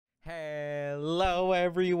Hello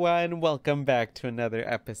everyone, welcome back to another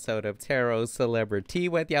episode of TarotCelebritea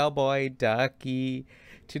with y'all boy Ducky.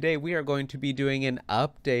 Today we are going to be doing an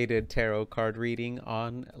updated tarot card reading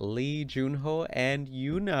on Lee Junho and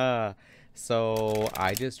YoonA. So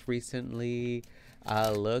I just recently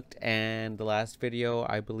looked, and the last video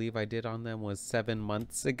I believe I did on them was 7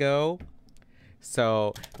 months ago.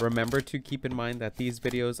 So remember to keep in mind that these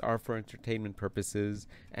videos are for entertainment purposes.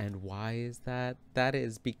 And why is that? That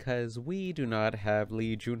is because we do not have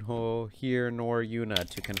Lee Junho here nor YoonA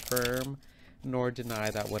to confirm nor deny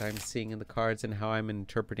that what I'm seeing in the cards and how I'm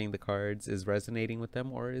interpreting the cards is resonating with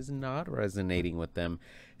them or is not resonating with them.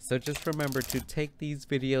 So just remember to take these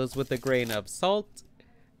videos with a grain of salt.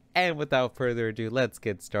 And without further ado, let's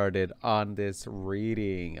get started on this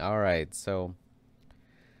reading. Alright, so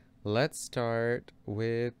let's start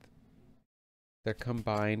with the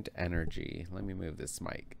combined energy. Let me move this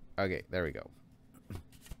mic. Okay, there we go.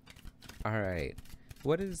 All right.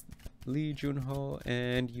 What is Lee Junho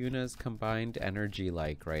and YoonA's combined energy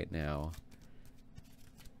like right now?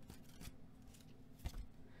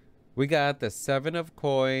 We got the 7 of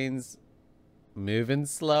coins, moving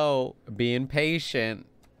slow, being patient.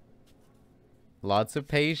 Lots of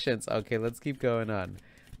patience. Okay, let's keep going on.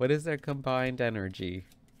 What is their combined energy?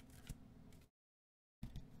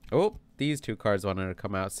 Oh, these two cards wanted to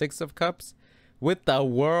come out. 6 of Cups with the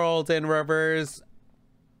World in reverse.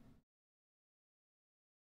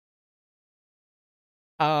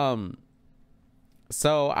 So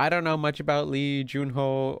I don't know much about Lee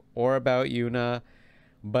Junho or about YoonA,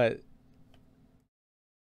 but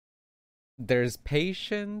there's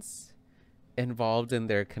patience involved in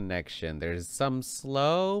their connection. There's some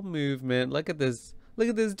slow movement. Look at this. Look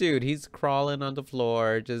at this dude. He's crawling on the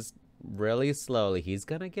floor, just really slowly. He's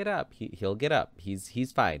gonna get up. He'll get up.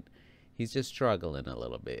 He's fine. He's just struggling a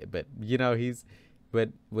little bit, but you know, but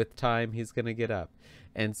with time he's gonna get up.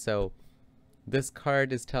 And so this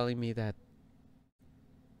card is telling me that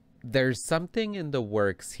there's something in the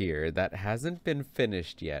works here that hasn't been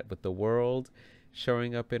finished yet, with the World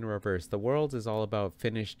showing up in reverse. The World is all about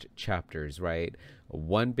finished chapters, right?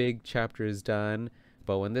 One big chapter is done,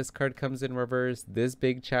 but when this card comes in reverse, this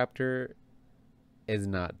big chapter is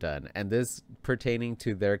not done. And this pertaining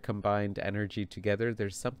to their combined energy together,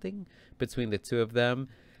 there's something between the two of them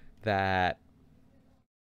that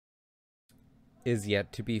is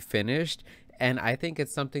yet to be finished. And I think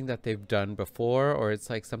it's something that they've done before, or it's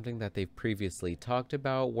like something that they've previously talked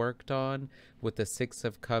about, worked on, with the 6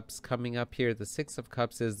 of Cups coming up here. The 6 of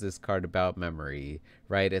Cups is this card about memory,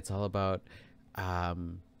 right? It's all about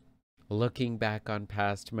looking back on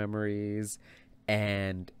past memories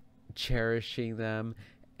and cherishing them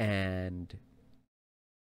and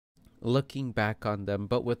looking back on them,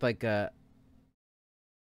 but with like a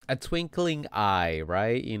twinkling eye,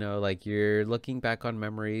 right? You know, like you're looking back on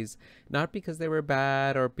memories not because they were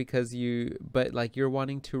bad or because but like you're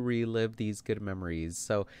wanting to relive these good memories.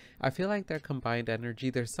 So I feel like their combined energy,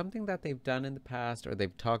 there's something that they've done in the past or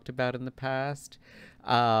they've talked about in the past,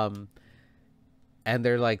 and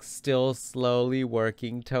they're like still slowly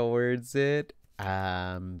working towards it.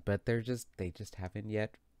 But they just haven't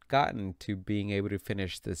yet gotten to being able to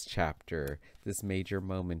finish this chapter, this major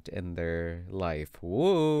moment in their life.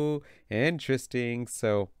 Whoa, interesting.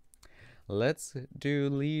 So let's do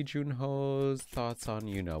Lee Junho's thoughts on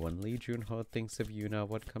YoonA. When Lee Junho thinks of YoonA,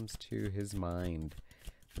 what comes to his mind?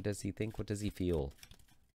 What does he think? What does he feel?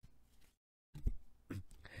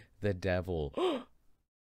 The Devil.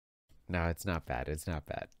 No, it's not bad. It's not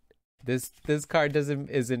bad. This card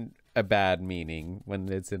isn't a bad meaning when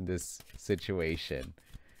it's in this situation.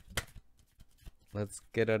 Let's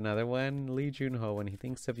get another one. Lee Junho when he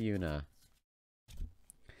thinks of YoonA.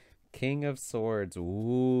 King of Swords.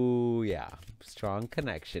 Ooh, yeah. Strong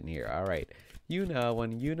connection here. All right. YoonA,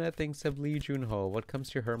 when YoonA thinks of Lee Junho, what comes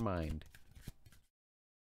to her mind?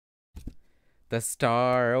 The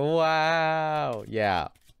Star. Wow. Yeah.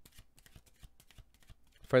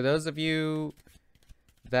 For those of you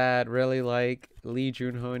that really like Lee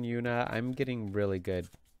Junho and YoonA, I'm getting really good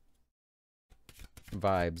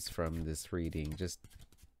vibes from this reading. Just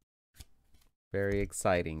very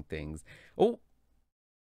exciting things. Oh,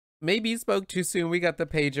 maybe spoke too soon. We got the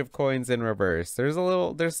Page of Coins in reverse.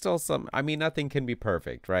 There's still some, I mean, nothing can be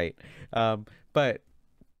perfect, right? But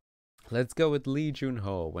let's go with Lee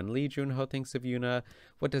Junho. When Lee Junho thinks of YoonA,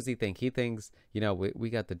 what does he think? He thinks, you know, we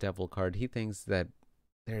got the Devil card. He thinks that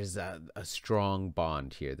there's a strong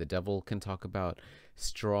bond here. The Devil can talk about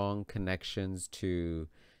strong connections to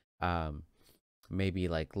maybe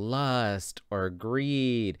like lust or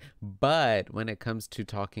greed, but when it comes to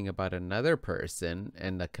talking about another person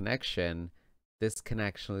and the connection, this can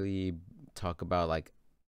actually talk about like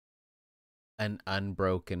an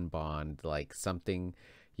unbroken bond, like something,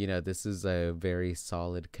 you know, this is a very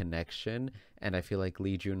solid connection. And I feel like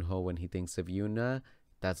Lee Junho, when he thinks of YoonA,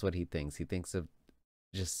 that's what he thinks. He thinks of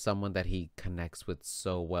just someone that he connects with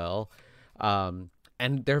so well.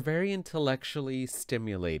 And they're very intellectually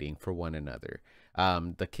stimulating for one another.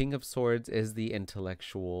 The King of Swords is the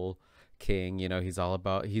intellectual king. You know,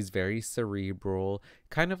 he's very cerebral,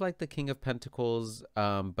 kind of like the King of Pentacles,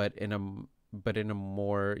 but in a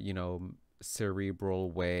more, you know,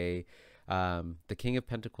 cerebral way. The King of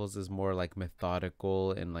Pentacles is more like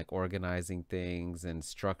methodical and like organizing things and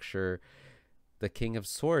structure. The King of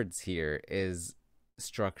Swords here is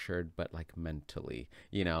structured but like mentally,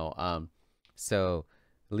 you know. So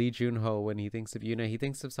Lee Junho, when he thinks of YoonA, he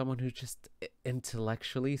thinks of someone who just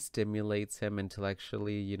intellectually stimulates him,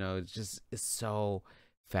 intellectually, you know, just is so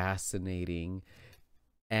fascinating.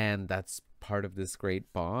 And that's part of this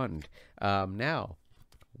great bond. Now,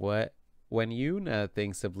 when YoonA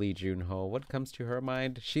thinks of Lee Junho, what comes to her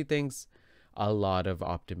mind? She thinks a lot of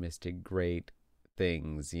optimistic, great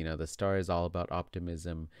things. You know, the star is all about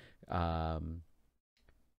optimism,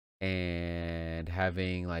 and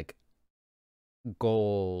having like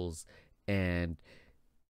goals, and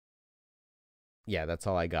yeah, that's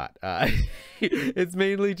all I got. It's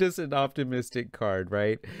mainly just an optimistic card,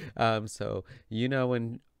 right? So, you know,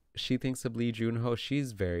 when she thinks of Lee Junho,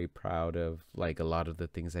 she's very proud of like a lot of the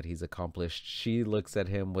things that he's accomplished. She looks at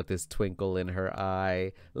him with this twinkle in her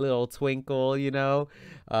eye, little twinkle, you know.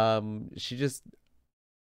 She just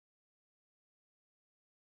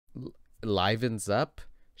livens up.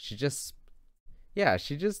 She just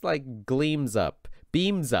like gleams up,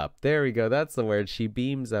 beams up. There we go. That's the word. She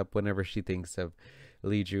beams up whenever she thinks of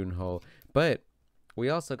Lee Junho. But we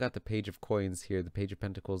also got the Page of Coins here, the Page of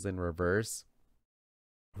Pentacles in reverse,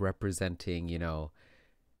 representing, you know,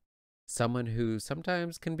 someone who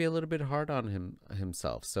sometimes can be a little bit hard on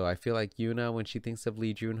himself. So I feel like YoonA, when she thinks of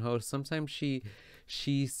Lee Junho, sometimes she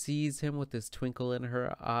sees him with this twinkle in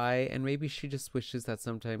her eye, and maybe she just wishes that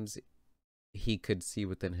sometimes he could see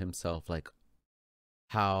within himself like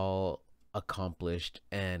how accomplished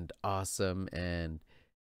and awesome and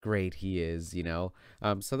great he is, you know.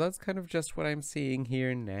 So that's kind of just what I'm seeing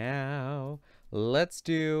here. Now let's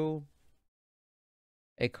do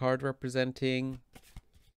a card representing,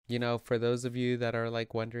 you know, for those of you that are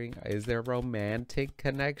like wondering, is there a romantic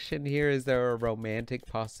connection here? Is there a romantic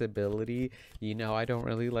possibility? You know, I don't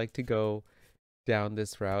really like to go down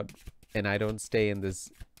this route, and I don't stay in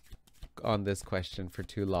this on this question for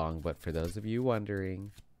too long, but for those of you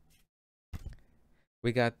wondering,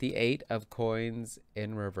 we got the 8 of Coins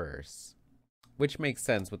in reverse, which makes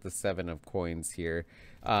sense with the 7 of Coins here.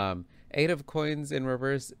 8 of Coins in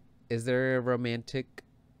reverse. Is there a romantic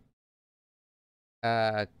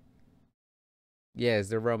is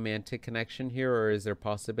there romantic connection here, or is there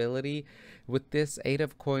possibility? With this 8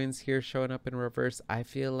 of Coins here showing up in reverse, I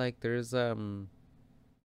feel like there's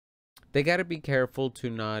they got to be careful to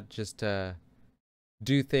not just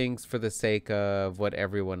do things for the sake of what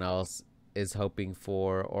everyone else is hoping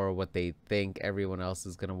for, or what they think everyone else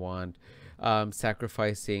is going to want,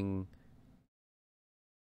 sacrificing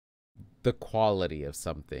the quality of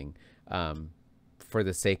something for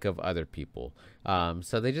the sake of other people.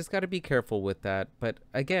 So they just got to be careful with that. But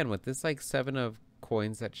again, with this like 7 of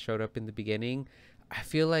Coins that showed up in the beginning, I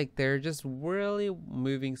feel like they're just really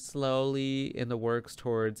moving slowly in the works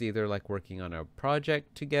towards either like working on a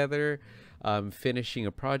project together, finishing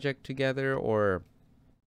a project together, or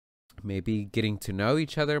maybe getting to know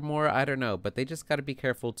each other more. I don't know, but they just got to be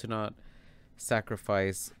careful to not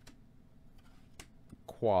sacrifice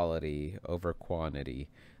quality over quantity.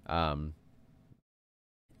 And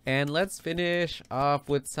let's finish off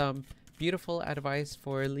with some beautiful advice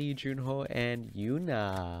for Lee Junho and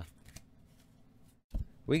YoonA.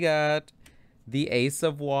 We got the Ace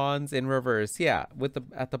of Wands in reverse. Yeah, with the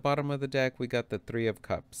at the bottom of the deck, we got the 3 of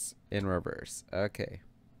Cups in reverse. Okay.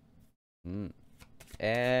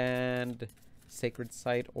 And Sacred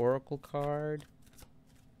Site Oracle card.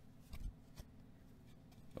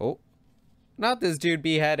 Oh, not this dude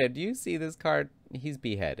beheaded. Do you see this card? He's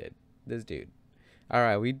beheaded. This dude. All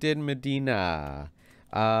right, we did Medina.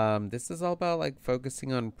 This is all about like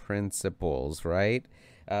focusing on principles, right?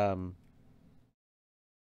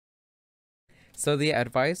 So the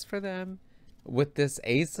advice for them with this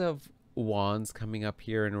Ace of Wands coming up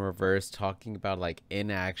here in reverse, talking about like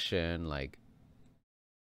inaction, like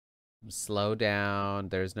slow down,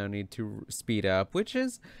 there's no need to speed up, which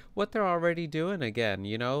is what they're already doing again,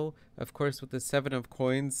 you know, of course, with the 7 of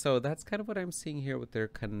Coins. So that's kind of what I'm seeing here with their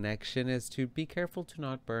connection, is to be careful to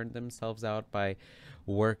not burn themselves out by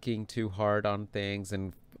working too hard on things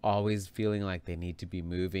and always feeling like they need to be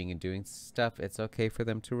moving and doing stuff, it's okay for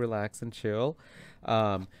them to relax and chill.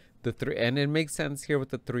 The three, and it makes sense here with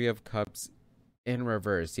the Three of Cups in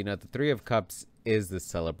reverse. You know, the Three of Cups is the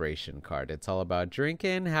celebration card. It's all about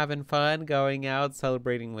drinking, having fun, going out,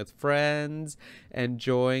 celebrating with friends,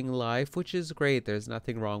 enjoying life, which is great. There's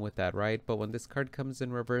nothing wrong with that, right? But when this card comes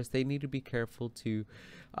in reverse, they need to be careful to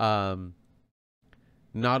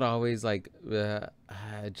not always like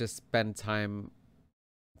just spend time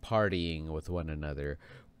partying with one another.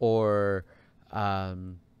 Or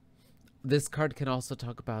this card can also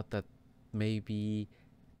talk about that maybe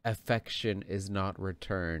affection is not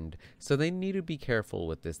returned. So they need to be careful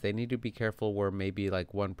with this. They need to be careful where maybe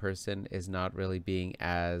like one person is not really being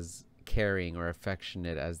as caring or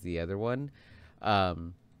affectionate as the other one.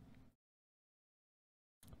 But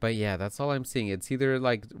yeah, that's all I'm seeing. It's either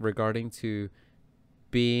like regarding to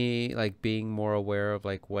being more aware of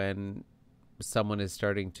like when someone is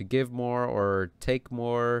starting to give more or take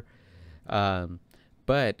more.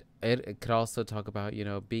 But it could also talk about, you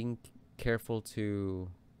know, being careful to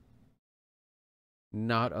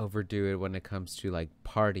not overdo it when it comes to like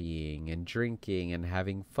partying and drinking and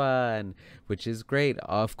having fun, which is great,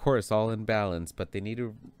 of course, all in balance, but they need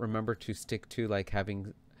to remember to stick to like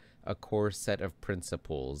having a core set of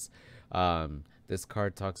principles. This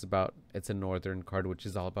card talks about, it's a northern card, which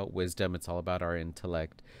is all about wisdom. It's all about our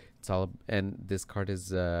intellect. And this card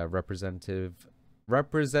is representing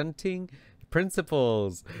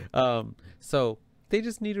principles. So they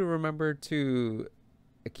just need to remember to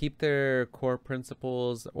keep their core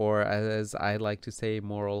principles, or as I like to say,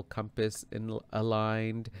 moral compass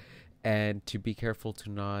aligned, and to be careful to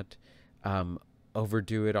not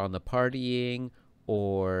overdo it on the partying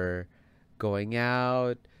or going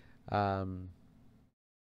out,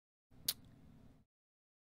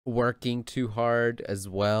 working too hard as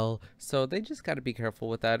well. So they just got to be careful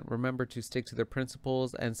with that. Remember to stick to their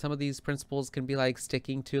principles, and some of these principles can be like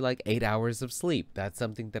sticking to like 8 hours of sleep. That's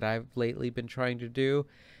something that I've lately been trying to do,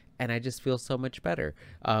 and I just feel so much better.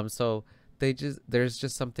 So there's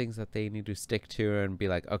just some things that they need to stick to and be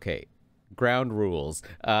like, okay, ground rules.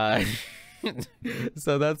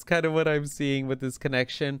 So that's kind of what I'm seeing with this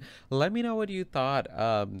connection. Let me know what you thought.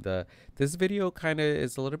 This video kind of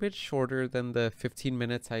is a little bit shorter than the 15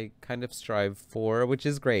 minutes I kind of strive for, which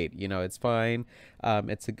is great. You know, it's fine.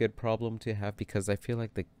 It's a good problem to have, because I feel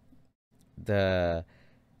like the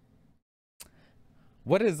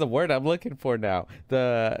what is the word I'm looking for now?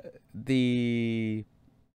 The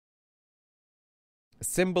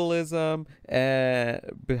symbolism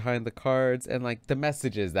behind the cards, and like the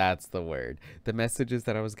messages, that's the word, the messages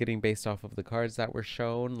that I was getting based off of the cards that were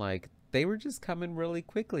shown, like they were just coming really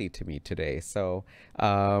quickly to me today. So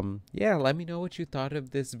yeah, let me know what you thought of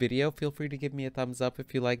this video. Feel free to give me a thumbs up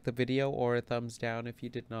if you liked the video, or a thumbs down if you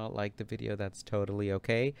did not like the video. That's totally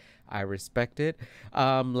okay. I respect it.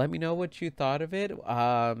 Let me know what you thought of it,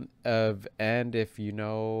 and if you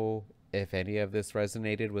know if any of this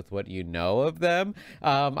resonated with what you know of them.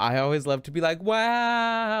 I always love to be like,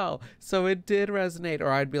 wow, so it did resonate, or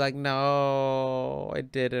I'd be like, no,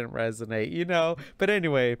 it didn't resonate, you know. But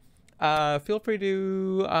anyway, feel free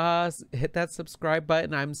to hit that subscribe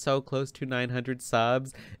button. I'm so close to 900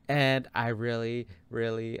 subs, and I really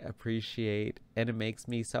appreciate, and it makes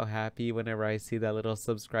me so happy whenever I see that little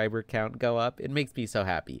subscriber count go up. It makes me so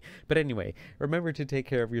happy. But anyway, remember to take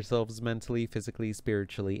care of yourselves mentally, physically,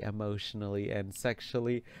 spiritually, emotionally, and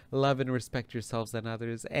sexually. Love and respect yourselves and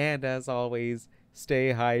others, and as always,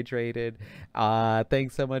 stay hydrated.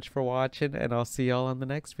 Thanks so much for watching, and I'll see y'all on the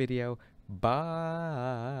next video.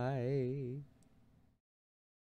 Bye.